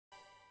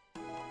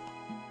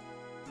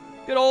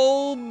Good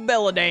old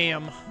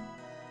Belladam.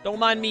 Don't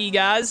mind me,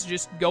 guys.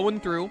 Just going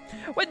through.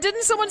 Wait,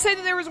 didn't someone say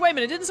that there was... Wait a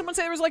minute. Didn't someone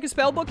say there was like a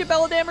spell book at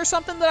Belladam or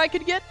something that I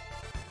could get?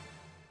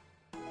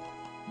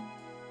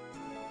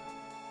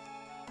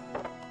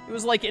 It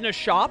was like in a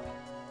shop.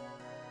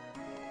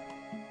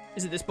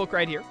 Is it this book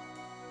right here?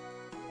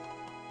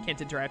 Can't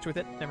interact with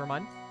it. Never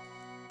mind.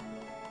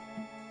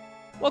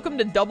 Welcome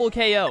to Double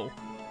KO.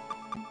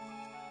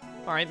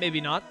 Alright,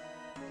 maybe not.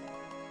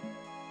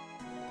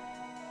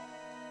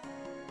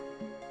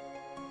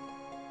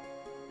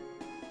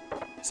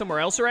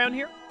 Somewhere else around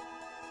here?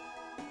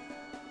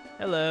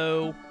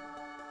 Hello.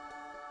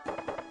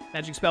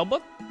 Magic spell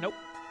book? Nope.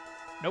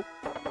 Nope.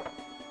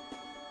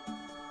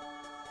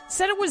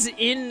 Said it was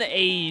in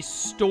a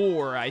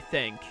store, I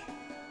think.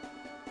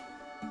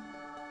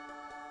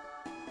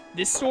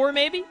 This store,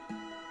 maybe?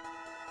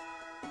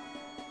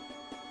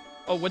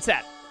 Oh, what's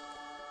that?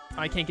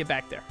 I can't get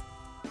back there.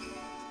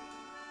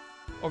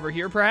 Over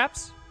here,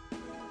 perhaps?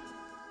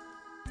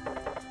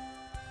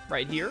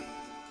 Right here?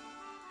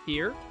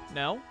 Here?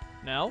 No?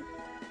 No?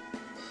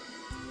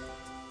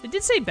 They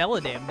did say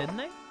Belladam, didn't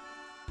they?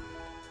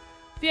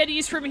 If you head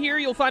east from here,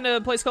 you'll find a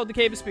place called the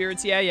Cave of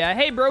Spirits. Yeah, yeah.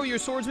 Hey, bro, you're a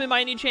swordsman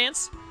by any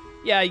chance?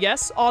 Yeah, I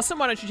guess. Awesome.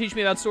 Why don't you teach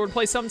me about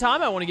swordplay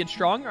sometime? I want to get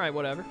strong. All right,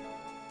 whatever.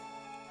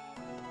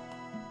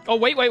 Oh,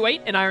 wait, wait,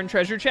 wait. An iron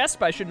treasure chest,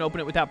 but I shouldn't open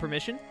it without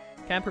permission.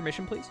 Can I have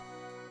permission, please?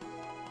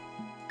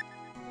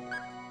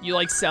 You,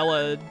 like, sell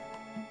a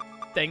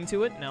thing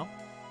to it? No.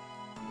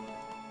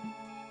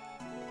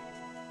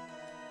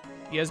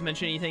 You guys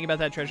mention anything about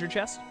that treasure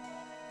chest?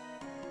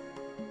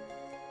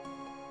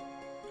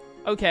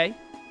 Okay.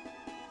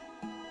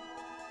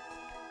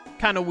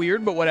 Kind of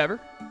weird, but whatever.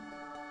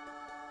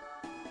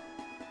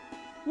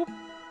 Whoop.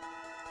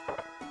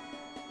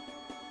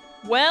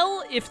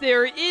 Well, if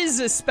there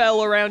is a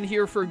spell around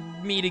here for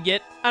me to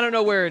get, I don't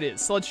know where it is,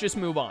 so let's just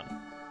move on.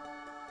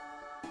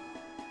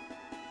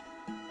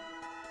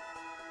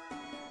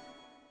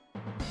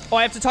 Oh,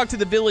 I have to talk to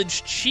the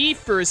village chief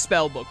for a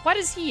spell book. Why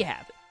does he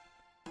have it?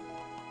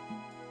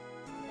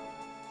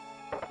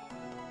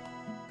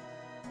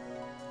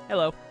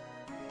 Hello.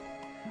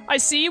 I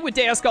see, with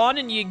Deus gone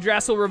and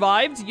Yggdrasil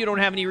revived, you don't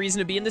have any reason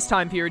to be in this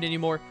time period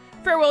anymore.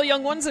 Farewell,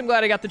 young ones. I'm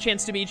glad I got the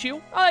chance to meet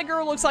you. Oh, that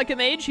girl looks like a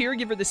mage. Here,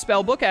 give her the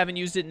spell book. I haven't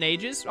used it in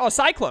ages. Oh,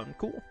 Cyclone.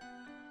 Cool.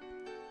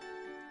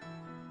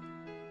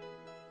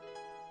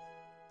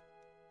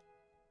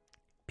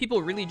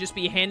 People really just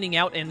be handing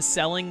out and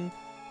selling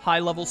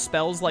high-level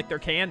spells like they're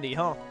candy,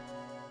 huh?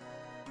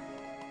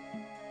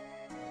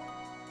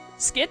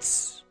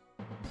 Skits?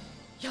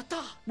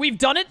 We've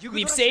done it.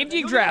 We've saved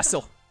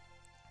Yggdrasil.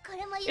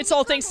 It's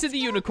all thanks to the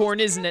unicorn,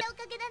 isn't it?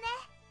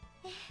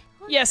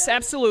 Yes,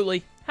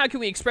 absolutely. How can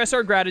we express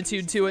our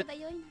gratitude to it?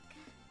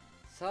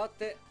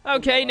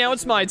 Okay, now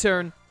it's my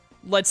turn.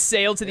 Let's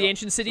sail to the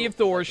ancient city of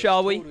Thor,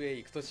 shall we?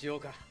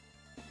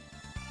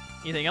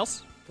 Anything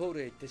else?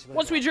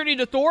 Once we journey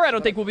to Thor, I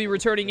don't think we'll be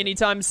returning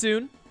anytime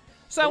soon.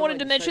 So I wanted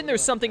to mention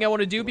there's something I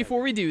want to do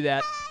before we do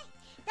that.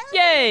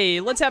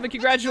 Yay! Let's have a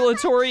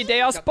congratulatory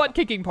Deus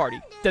butt-kicking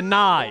party.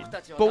 Denied.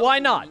 But why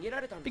not?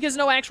 Because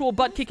no actual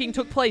butt-kicking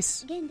took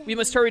place. We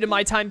must hurry to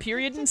my time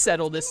period and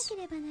settle this.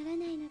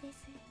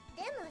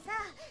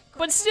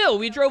 But still,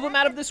 we drove him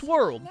out of this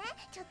world.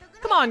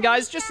 Come on,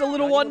 guys, just a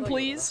little one,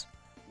 please.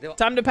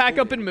 Time to pack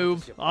up and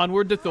move.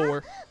 Onward to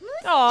Thor.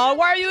 Aw,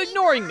 why are you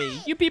ignoring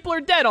me? You people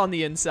are dead on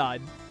the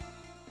inside.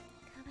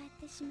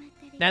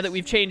 Now that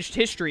we've changed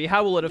history,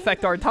 how will it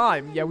affect our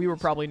time? Yeah, we were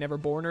probably never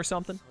born or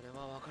something.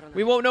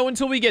 We won't know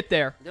until we get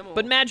there.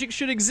 But magic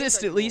should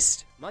exist, at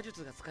least.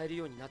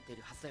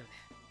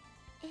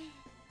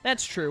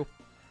 That's true.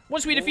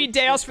 Once we defeat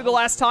Deus for the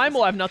last time,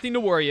 we'll have nothing to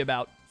worry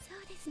about.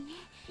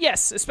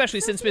 Yes, especially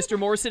since Mr.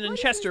 Morrison and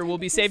Chester will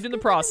be saved in the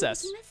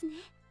process.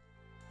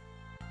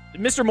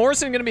 Mr.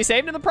 Morrison gonna be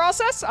saved in the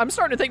process? I'm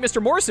starting to think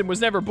Mr. Morrison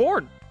was never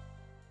born.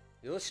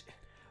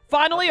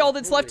 Finally, all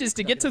that's left is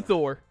to get to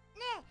Thor.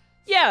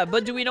 Yeah,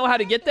 but do we know how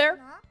to get there?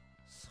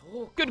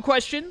 Good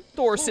question.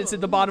 Thor sits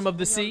at the bottom of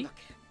the sea.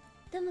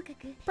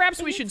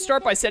 Perhaps we should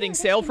start by setting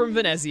sail from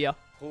Venezia.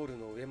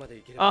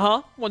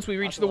 Uh-huh. Once we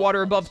reach the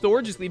water above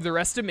Thor, just leave the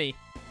rest to me.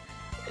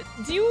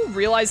 Do you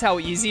realize how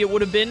easy it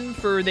would have been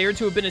for there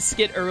to have been a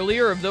skit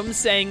earlier of them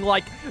saying,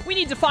 like, we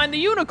need to find the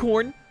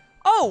unicorn?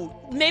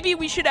 Oh, maybe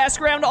we should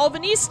ask around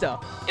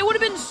Alvanista. It would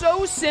have been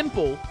so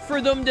simple for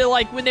them to,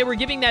 like, when they were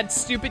giving that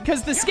stupid...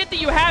 Because the skit that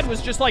you had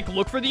was just, like,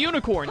 look for the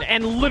unicorn,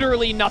 and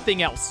literally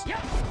nothing else.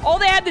 All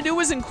they had to do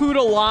was include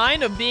a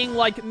line of being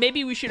like,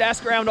 maybe we should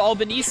ask around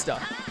Alvanista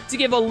to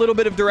give a little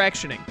bit of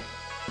directioning.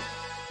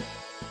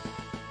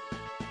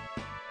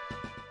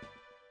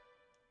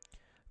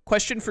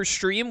 Question for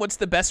stream, what's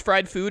the best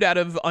fried food out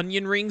of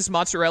onion rings,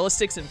 mozzarella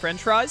sticks, and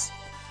french fries?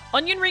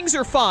 Onion rings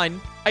are fine.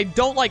 I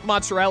don't like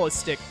mozzarella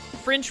stick.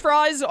 French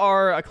fries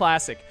are a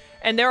classic.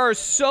 And there are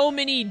so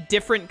many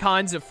different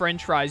kinds of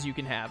french fries you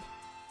can have.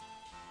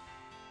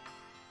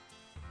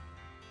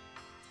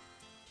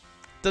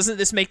 Doesn't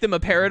this make them a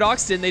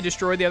paradox? Didn't they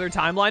destroy the other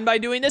timeline by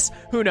doing this?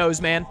 Who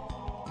knows, man?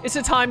 It's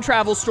a time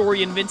travel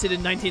story invented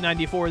in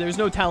 1994. There's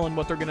no telling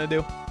what they're gonna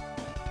do.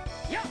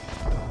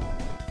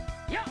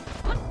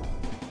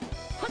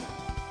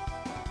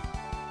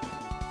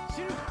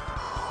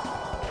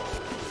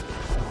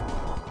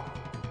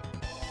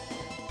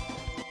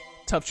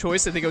 Tough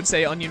choice. I think I would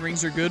say onion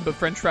rings are good, but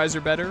french fries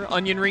are better.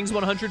 Onion rings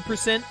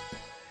 100%.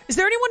 Is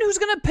there anyone who's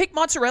gonna pick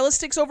mozzarella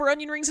sticks over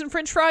onion rings and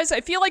french fries?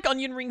 I feel like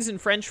onion rings and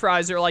french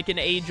fries are like an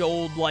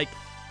age-old, like,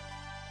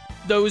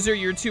 those are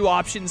your two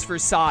options for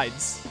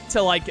sides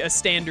to, like, a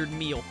standard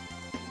meal.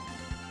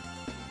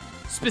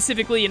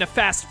 Specifically in a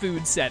fast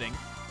food setting.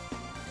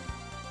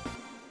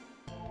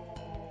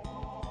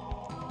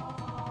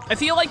 I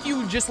feel like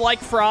you just like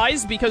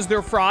fries because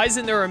they're fries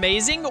and they're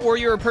amazing, or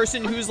you're a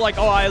person who's like,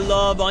 oh, I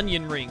love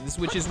onion rings,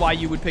 which is why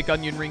you would pick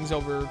onion rings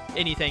over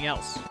anything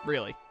else,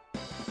 really.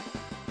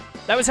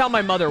 That was how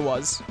my mother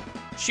was.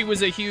 She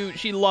was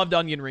she loved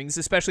onion rings,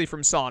 especially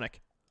from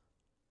Sonic.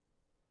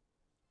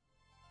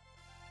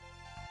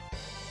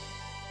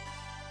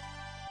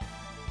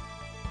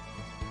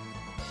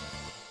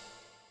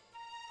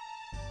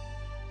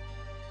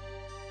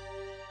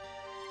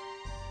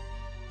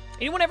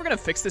 Anyone ever gonna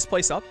fix this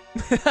place up?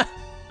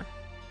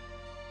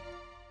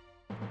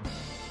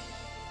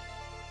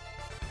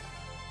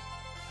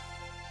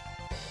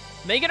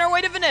 Making our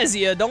way to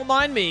Venezia, don't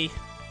mind me.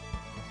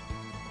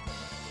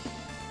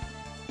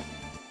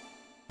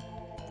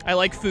 I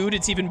like food,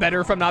 it's even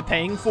better if I'm not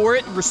paying for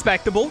it.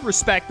 Respectable,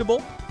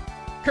 respectable.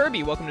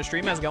 Kirby, welcome to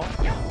stream, how's it going?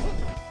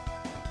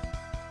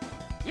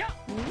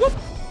 Whoop.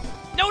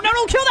 No,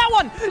 don't kill that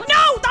one!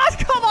 No,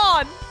 come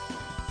on!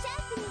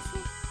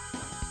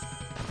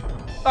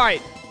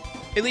 Alright,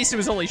 at least it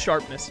was only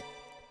sharpness.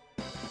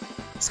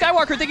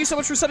 Skywalker, thank you so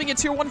much for subbing at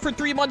tier 1 for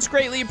 3 months,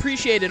 greatly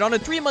appreciated. On a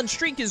 3-month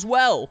streak as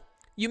well.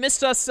 You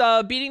missed us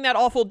beating that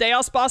awful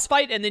Deos boss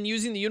fight and then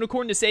using the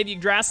unicorn to save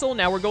Yggdrasil.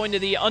 Now we're going to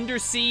the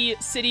undersea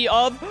city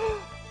of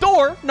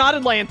Thor, not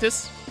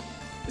Atlantis.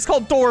 It's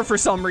called Thor for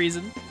some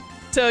reason.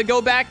 To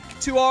go back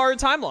to our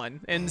timeline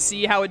and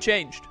see how it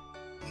changed.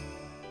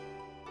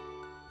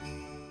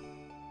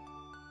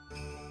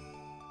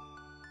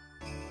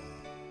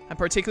 I'm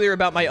particular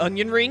about my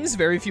onion rings.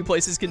 Very few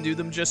places can do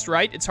them just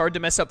right. It's hard to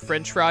mess up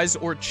french fries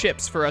or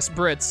chips for us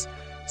Brits.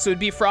 So it'd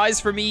be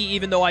fries for me,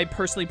 even though I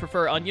personally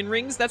prefer onion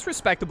rings. That's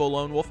respectable,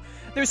 Lone Wolf.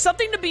 There's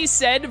something to be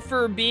said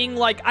for being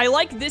like, I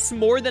like this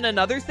more than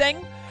another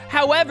thing.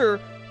 However,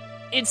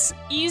 it's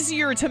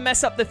easier to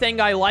mess up the thing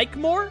I like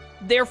more.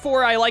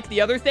 Therefore, I like the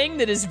other thing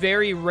that is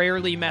very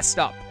rarely messed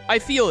up. I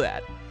feel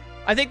that.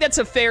 I think that's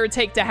a fair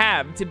take to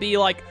have, to be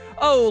like,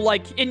 oh,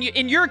 like,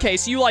 in your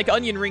case, you like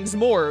onion rings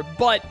more,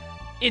 but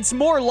it's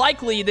more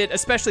likely that,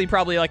 especially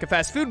probably like a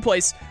fast food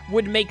place,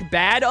 would make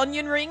bad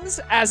onion rings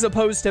as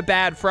opposed to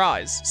bad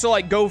fries. So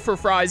like go for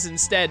fries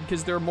instead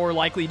because they're more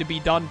likely to be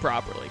done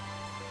properly.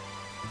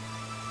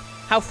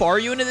 How far are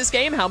you into this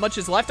game? How much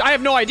is left? I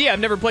have no idea.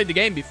 I've never played the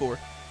game before.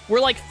 We're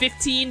like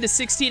 15 to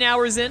 16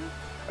 hours in.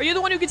 Are you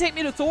the one who can take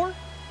me to Thor?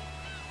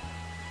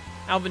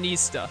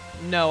 Alvanista.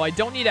 No, I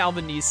don't need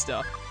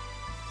Alvanista.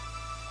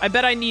 I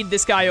bet I need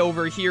this guy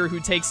over here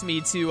who takes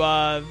me to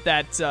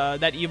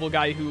that evil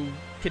guy who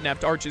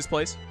kidnapped Arch's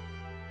place.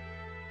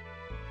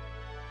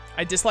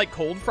 I dislike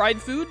cold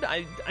fried food.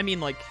 I mean,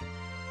 like,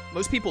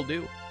 most people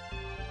do.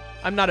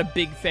 I'm not a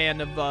big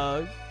fan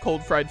of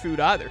cold fried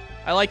food either.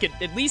 I like it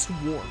at least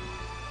warm,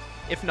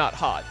 if not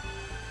hot.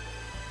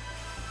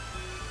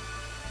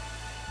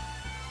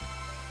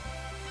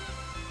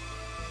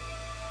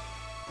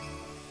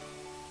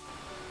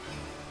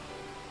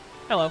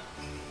 Hello.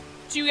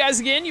 It's you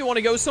guys again. You want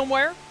to go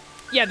somewhere?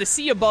 Yeah, the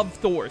sea above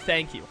Thor.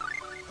 Thank you.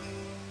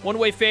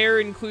 One-way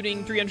fare,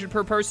 including 300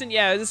 per person.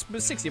 Yeah, this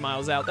was 60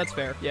 miles out. That's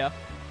fair, yeah.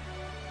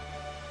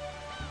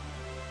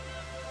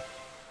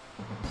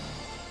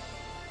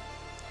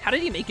 How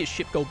did he make his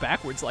ship go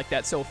backwards like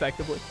that so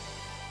effectively?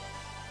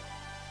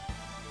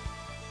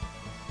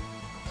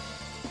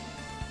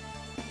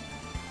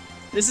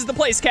 This is the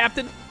place,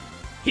 Captain.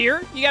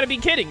 Here? You gotta be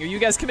kidding. Are you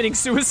guys committing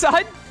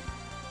suicide?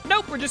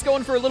 Nope, we're just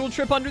going for a little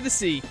trip under the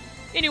sea.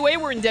 Anyway,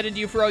 we're indebted to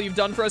you for all you've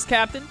done for us,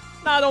 Captain.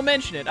 Nah, don't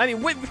mention it. I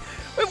mean, what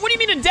do you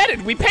mean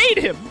indebted? We paid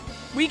him.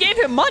 We gave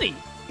him money.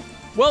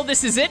 Well,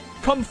 this is it.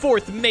 Come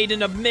forth,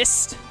 Maiden of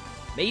Mist.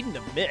 Maiden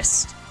of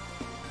Mist.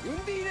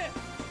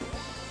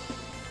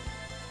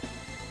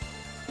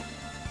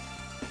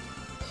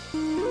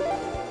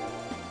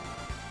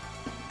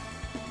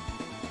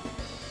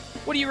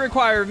 What do you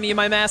require of me,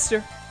 my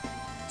master?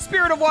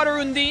 Spirit of Water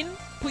Undine,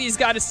 please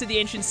guide us to the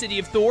ancient city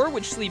of Thor,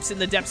 which sleeps in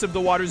the depths of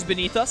the waters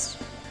beneath us.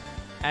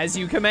 As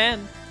you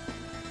command.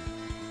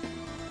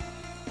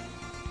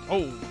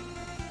 Oh.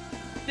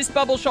 This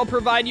bubble shall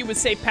provide you with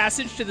safe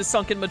passage to the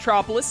sunken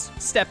metropolis.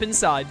 Step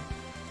inside.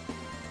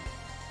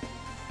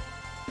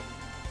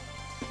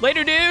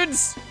 Later,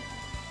 dudes!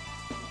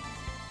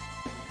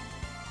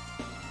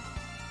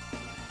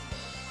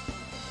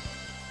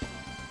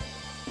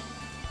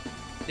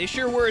 They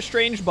sure were a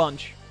strange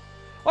bunch.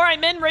 All right,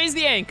 men, raise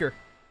the anchor.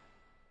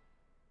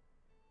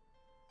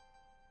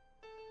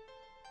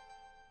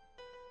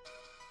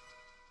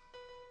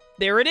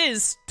 There it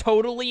is.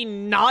 Totally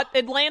not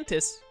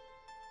Atlantis.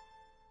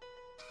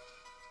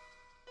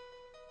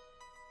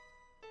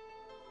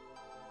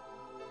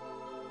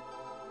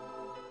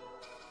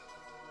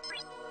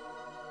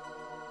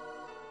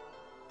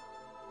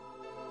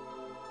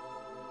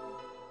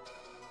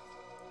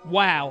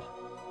 Wow.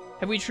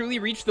 Have we truly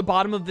reached the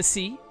bottom of the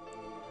sea?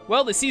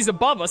 Well, the sea's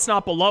above us,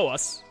 not below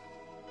us.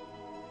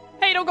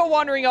 Hey, don't go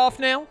wandering off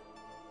now.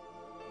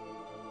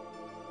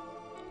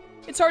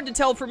 It's hard to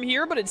tell from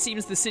here, but it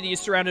seems the city is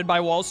surrounded by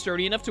walls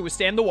sturdy enough to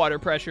withstand the water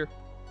pressure.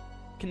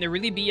 Can there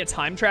really be a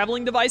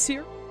time-traveling device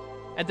here?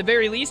 At the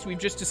very least, we've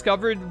just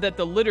discovered that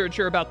the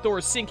literature about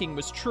Thor's sinking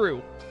was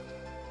true.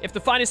 If the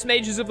finest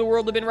mages of the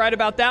world have been right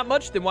about that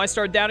much, then why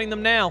start doubting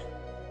them now?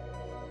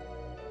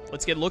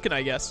 Let's get looking,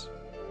 I guess.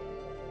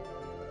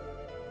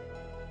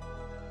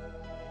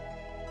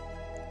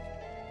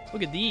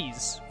 Look at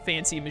these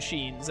fancy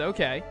machines.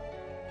 Okay.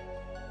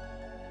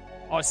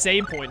 Oh, a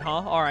save point, huh?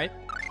 All right.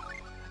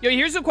 Yo,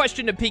 here's a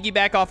question to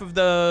piggyback off of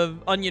the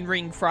onion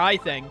ring fry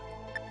thing.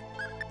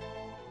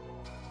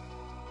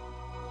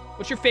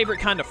 What's your favorite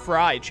kind of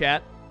fry,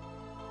 chat?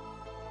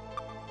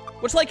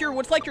 What's like your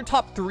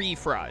top 3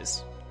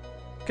 fries?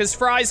 Because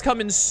fries come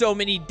in so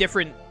many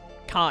different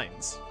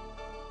kinds.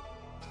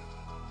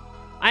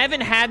 I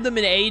haven't had them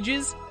in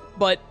ages,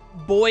 but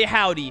boy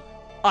howdy,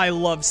 I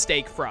love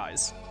steak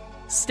fries.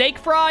 Steak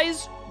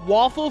fries,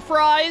 waffle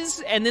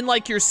fries, and then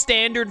like your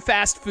standard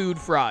fast food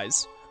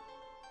fries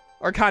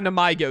are kind of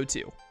my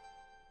go-to.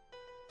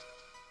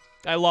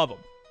 I love them.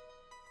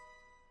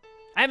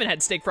 I haven't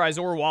had steak fries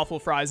or waffle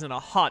fries in a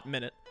hot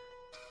minute.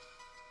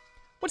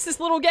 What's this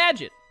little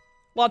gadget?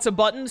 Lots of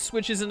buttons,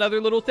 switches, and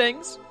other little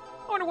things.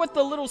 I wonder what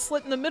the little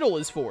slit in the middle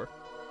is for.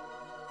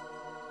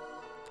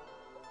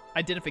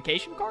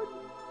 Identification card?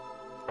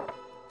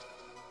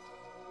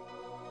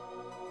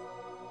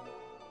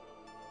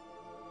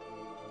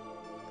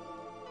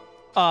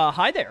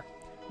 Hi there.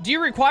 Do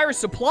you require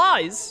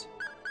supplies?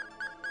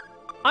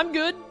 I'm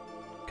good.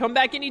 Come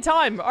back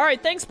anytime. All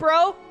right, thanks,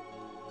 bro.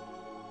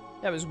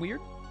 That was weird.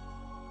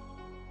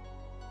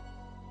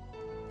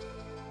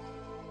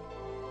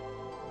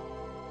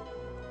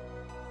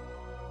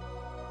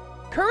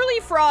 Curly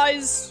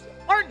fries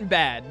aren't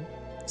bad.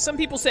 Some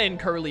people saying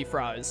curly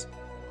fries.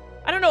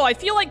 I don't know, I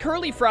feel like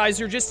curly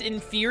fries are just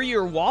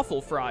inferior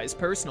waffle fries,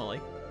 personally.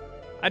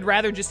 I'd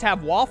rather just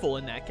have waffle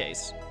in that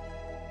case.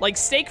 Like,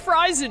 steak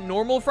fries and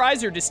normal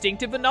fries are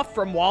distinctive enough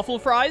from waffle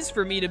fries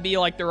for me to be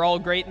like, they're all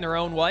great in their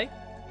own way.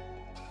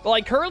 But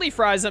like curly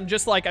fries, I'm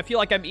just like, I feel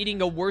like I'm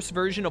eating a worse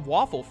version of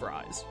waffle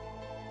fries.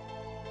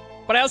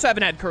 But I also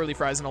haven't had curly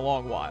fries in a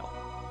long while.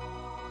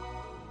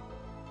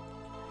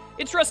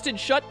 It's rusted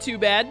shut, too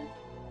bad.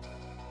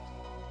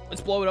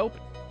 Let's blow it open.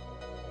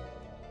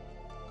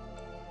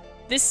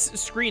 This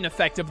screen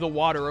effect of the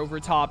water over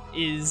top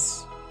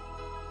is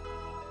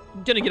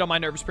gonna get on my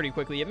nerves pretty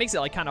quickly. It makes it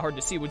like kind of hard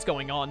to see what's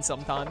going on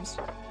sometimes.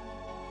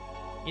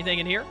 Anything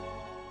in here?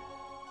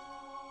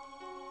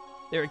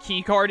 There a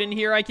key card in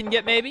here I can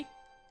get maybe?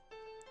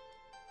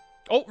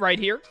 Oh, right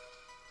here.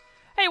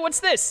 Hey,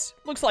 what's this?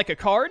 Looks like a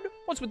card.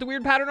 What's with the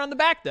weird pattern on the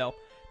back though?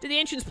 Did the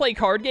ancients play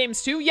card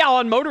games too? Yeah,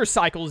 on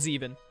motorcycles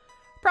even.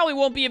 Probably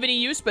won't be of any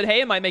use, but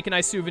hey, it might make a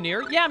nice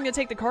souvenir. Yeah, I'm gonna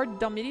take the card,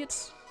 dumb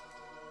idiots.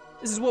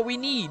 This is what we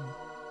need.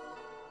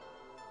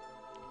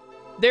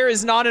 There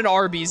is not an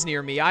Arby's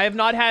near me. I have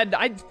not had...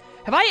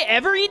 Have I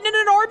ever eaten in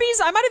an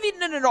Arby's? I might have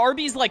eaten in an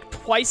Arby's like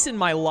twice in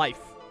my life.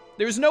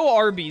 There's no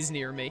Arby's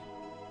near me.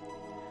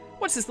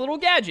 What's this little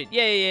gadget?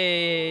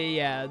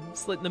 Yeah.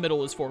 Slit in the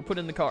middle is for. Put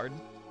in the card.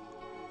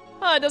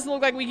 It doesn't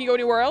look like we can go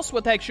anywhere else.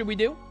 What the heck should we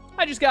do?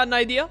 I just got an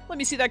idea. Let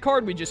me see that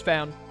card we just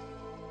found.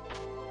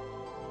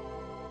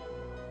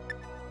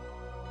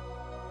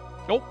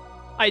 Nope.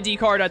 ID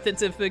card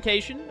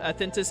authentication,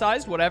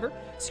 authenticized, whatever.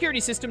 Security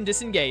system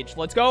disengaged.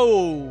 Let's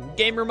go.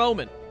 Gamer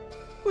moment.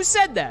 Who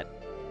said that?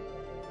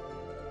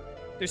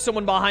 There's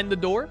someone behind the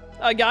door.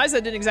 Guys,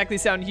 that didn't exactly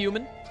sound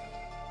human.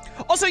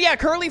 Also, yeah,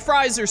 curly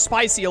fries are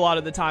spicy a lot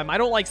of the time. I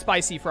don't like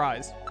spicy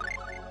fries.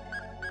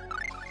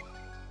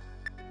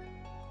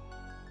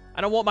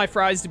 I don't want my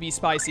fries to be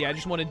spicy. I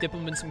just want to dip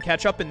them in some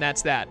ketchup, and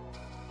that's that.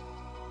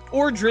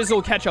 Or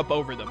drizzle ketchup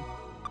over them.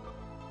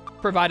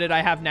 Provided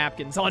I have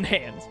napkins on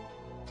hand.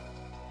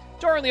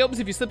 Door only opens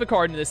if you slip a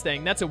card into this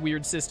thing. That's a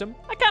weird system.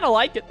 I kind of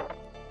like it.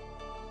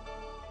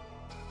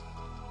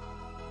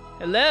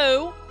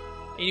 Hello?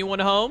 Anyone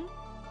home?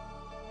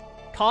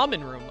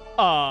 Common room.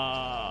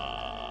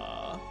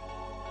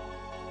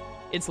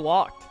 It's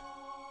locked.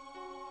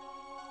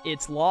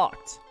 It's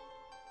locked.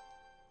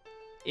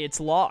 It's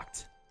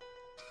locked.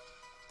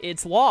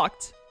 It's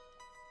locked.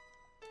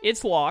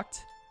 It's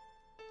locked.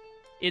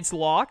 It's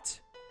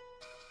locked.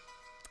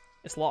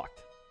 It's locked.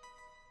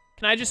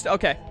 Can I just...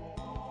 Okay.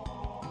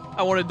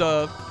 I wanted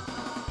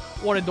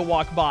to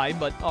walk by,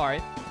 but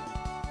alright.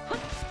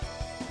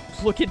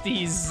 Look at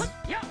these.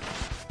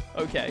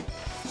 Okay.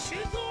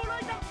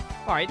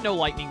 Alright, no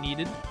lightning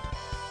needed.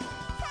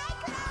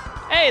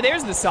 Hey,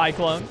 there's the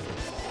Cyclone.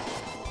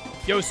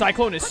 Yo,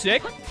 Cyclone is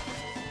sick.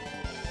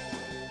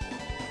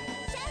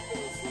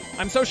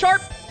 I'm so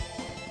sharp.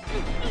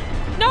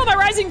 No, my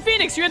Rising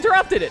Phoenix, you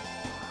interrupted it.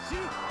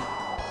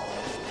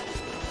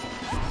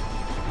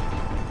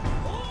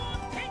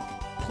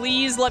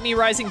 Please let me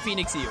Rising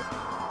Phoenix you.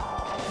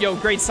 Yo,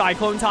 great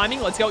Cyclone timing.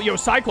 Let's go. Yo,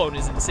 Cyclone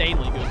is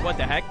insanely good. What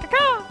the heck?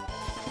 Caca!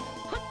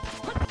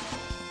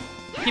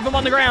 Keep him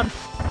on the ground.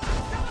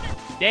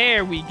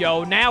 There we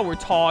go. Now we're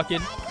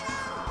talking.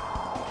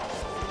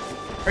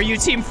 Are you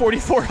team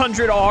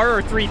 4400R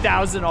or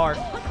 3000R?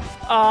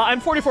 I'm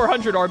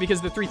 4400R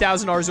because the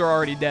 3000Rs are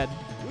already dead.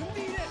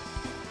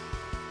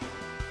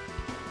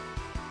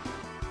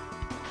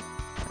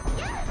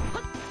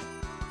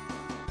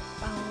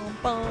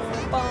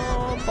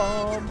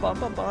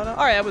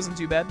 Alright, that wasn't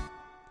too bad.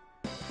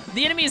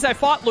 The enemies I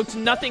fought looked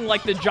nothing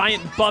like the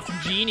giant buff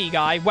genie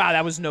guy. Wow,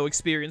 that was no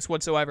experience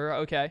whatsoever.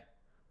 Okay.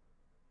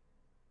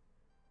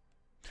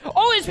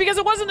 Oh, it's because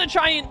it wasn't the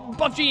giant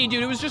buff genie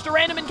dude. It was just a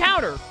random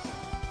encounter.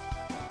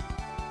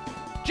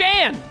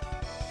 Jan!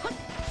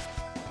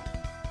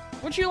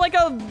 Weren't you like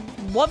a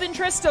love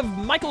interest of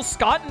Michael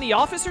Scott in The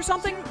Office or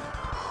something?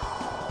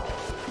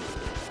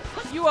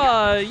 You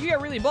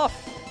got really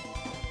buff.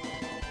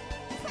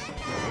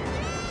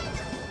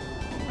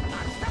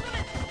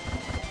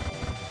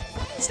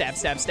 Stab,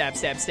 stab, stab,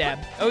 stab, stab.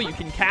 Oh, you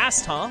can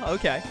cast, huh?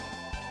 Okay.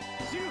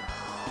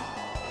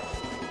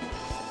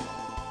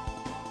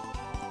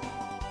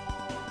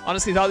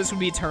 Honestly thought this would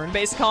be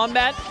turn-based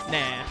combat?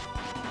 Nah.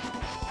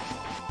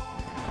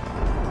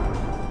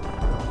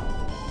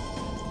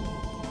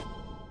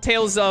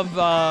 Tales of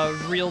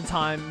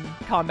real-time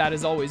combat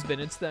has always been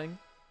its thing.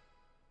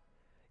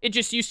 It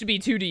just used to be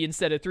 2D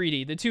instead of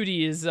 3D. The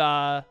 2D is,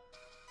 2D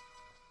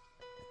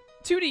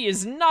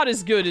is not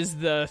as good as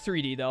the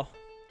 3D, though.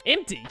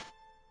 Empty.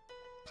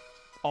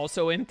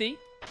 Also empty.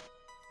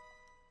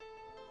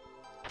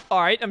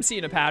 Alright, I'm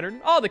seeing a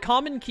pattern. Oh, the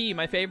common key,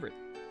 my favorite.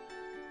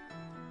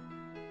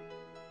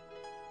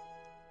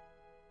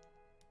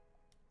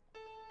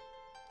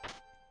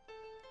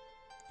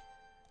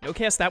 No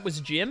cast, that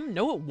was Jim?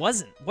 No, it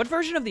wasn't. What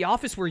version of The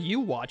Office were you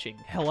watching?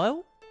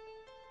 Hello?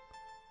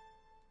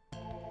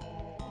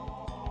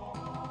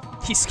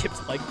 He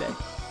skipped leg day.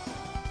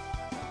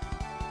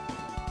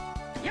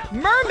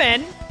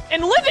 Mermen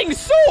and living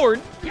sword?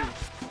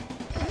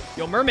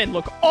 Yo, mermen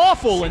look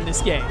awful in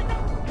this game.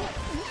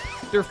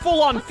 They're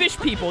full-on fish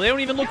people. They don't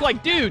even look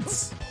like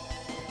dudes.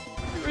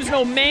 There's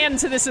no man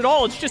to this at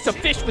all. It's just a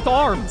fish with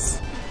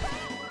arms.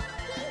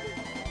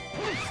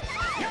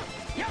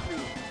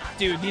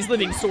 Dude, these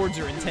living swords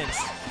are intense.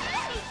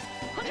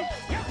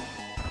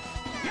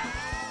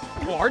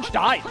 Oh, Arch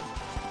died.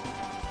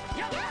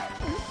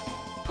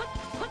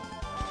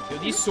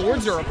 Dude, these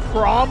swords are a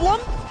problem?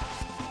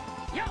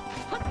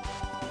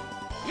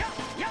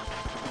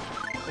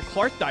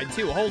 Clark died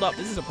too. Hold up,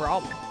 this is a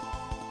problem.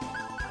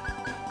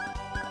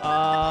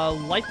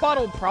 Life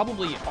bottle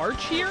probably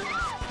Arch here?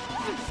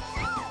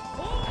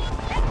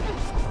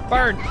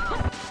 Burn.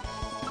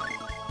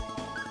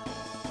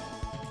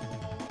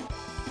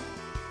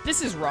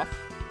 This is rough.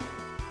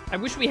 I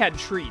wish we had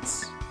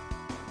treats.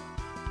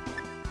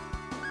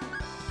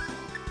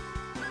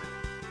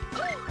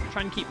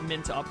 Trying to keep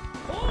Mint up.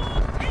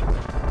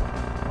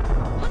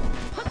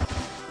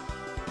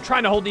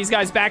 Trying to hold these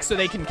guys back so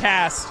they can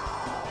cast.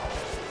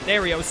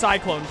 There we go,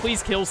 Cyclone.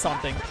 Please kill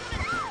something.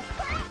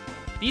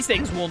 These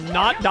things will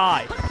not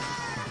die.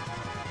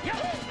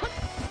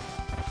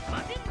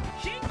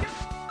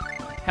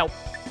 Help.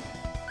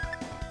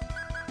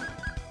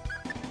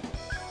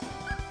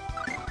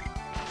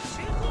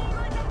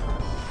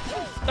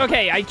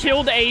 Okay, I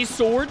killed a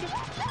sword.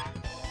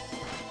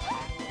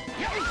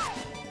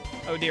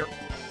 Oh dear.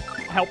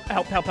 Help,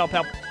 help, help, help,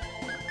 help.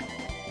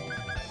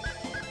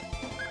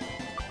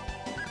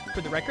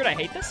 For the record, I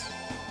hate this.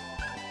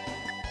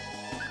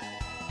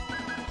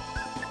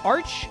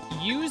 Arch,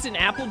 use an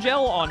apple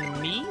gel on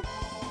me?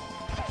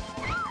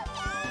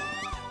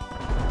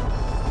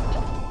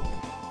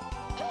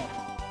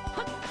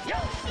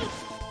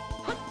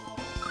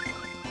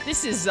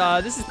 This is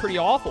pretty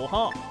awful,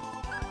 huh?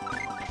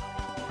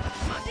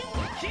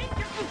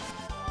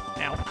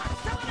 Ow.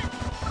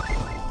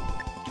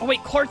 Oh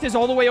wait, Clark is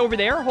all the way over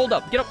there? Hold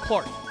up, get up,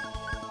 Clark.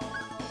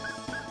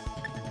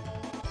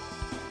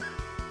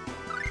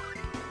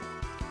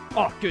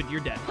 Oh, good, you're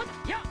dead.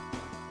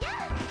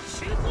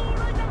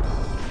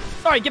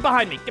 Alright, get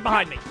behind me, get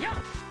behind me.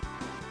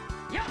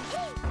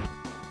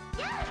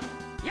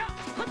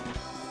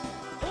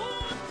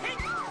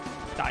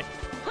 Die.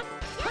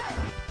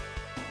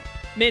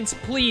 Mint,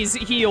 please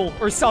heal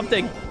or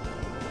something.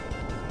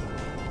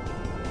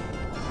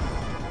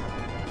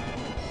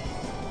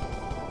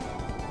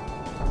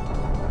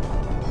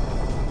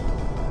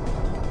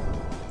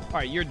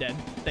 Alright, you're dead.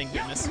 Thank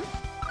goodness.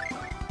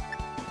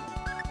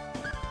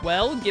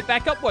 Well, get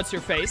back up, what's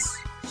your face?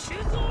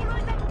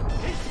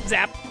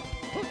 Zap.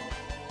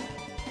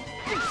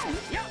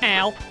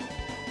 Ow.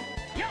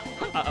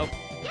 Uh-oh.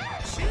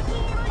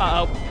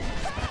 Uh-oh.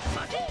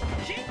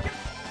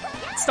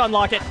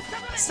 Stunlock it.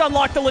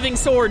 Stunlock the living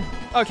sword.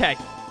 Okay.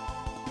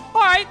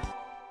 Alright.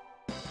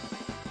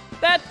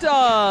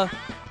 That,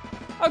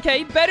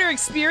 okay, better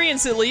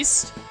experience at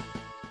least.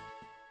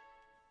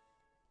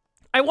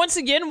 I once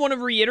again want to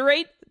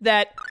reiterate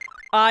that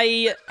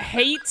I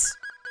hate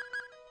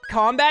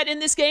combat in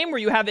this game where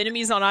you have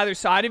enemies on either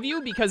side of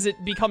you because it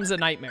becomes a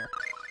nightmare.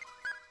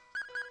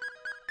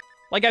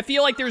 Like, I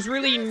feel like there's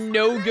really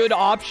no good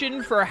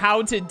option for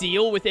how to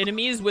deal with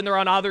enemies when they're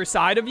on either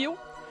side of you.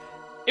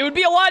 It would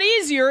be a lot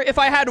easier if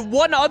I had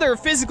one other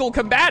physical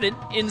combatant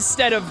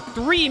instead of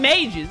 3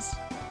 mages.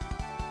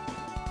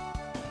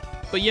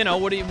 But, you know,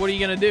 what are you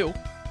gonna do?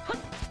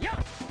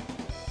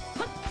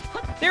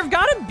 There've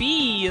gotta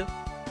be...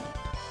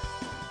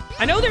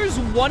 I know there's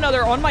one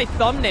other on my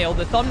thumbnail,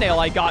 the thumbnail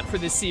I got for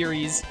this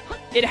series.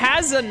 It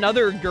has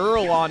another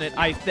girl on it,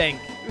 I think,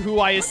 who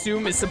I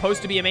assume is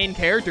supposed to be a main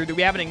character that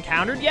we haven't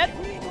encountered yet.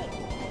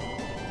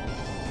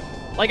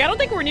 Like, I don't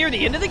think we're near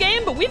the end of the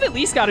game, but we've at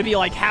least got to be,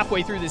 like,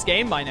 halfway through this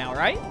game by now,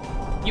 right?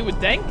 You would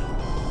think?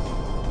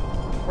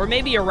 Or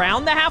maybe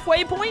around the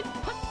halfway point?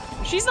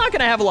 She's not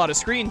going to have a lot of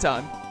screen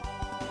time.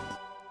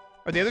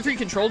 Are the other 3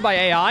 controlled by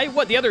AI?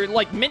 What, the other,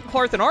 like, Mint,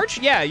 Clarth, and Arch?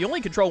 Yeah, you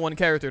only control 1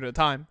 character at a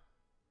time.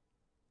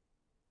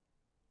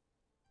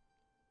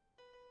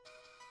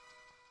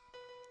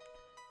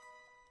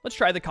 Let's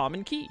try the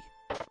common key.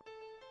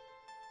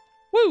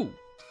 Woo!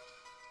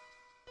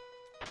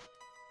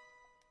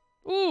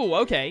 Ooh,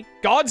 okay.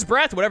 God's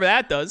breath, whatever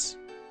that does.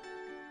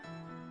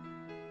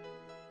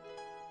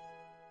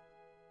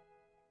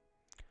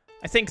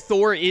 I think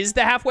Thor is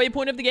the halfway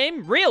point of the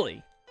game?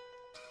 Really?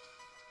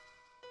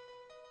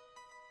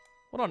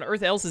 What on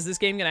earth else is this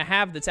game gonna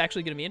have that's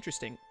actually gonna be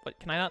interesting? But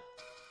can I not?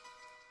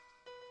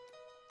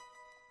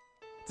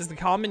 Does the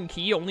common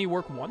key only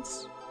work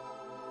once?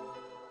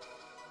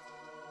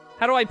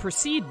 How do I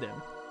proceed then?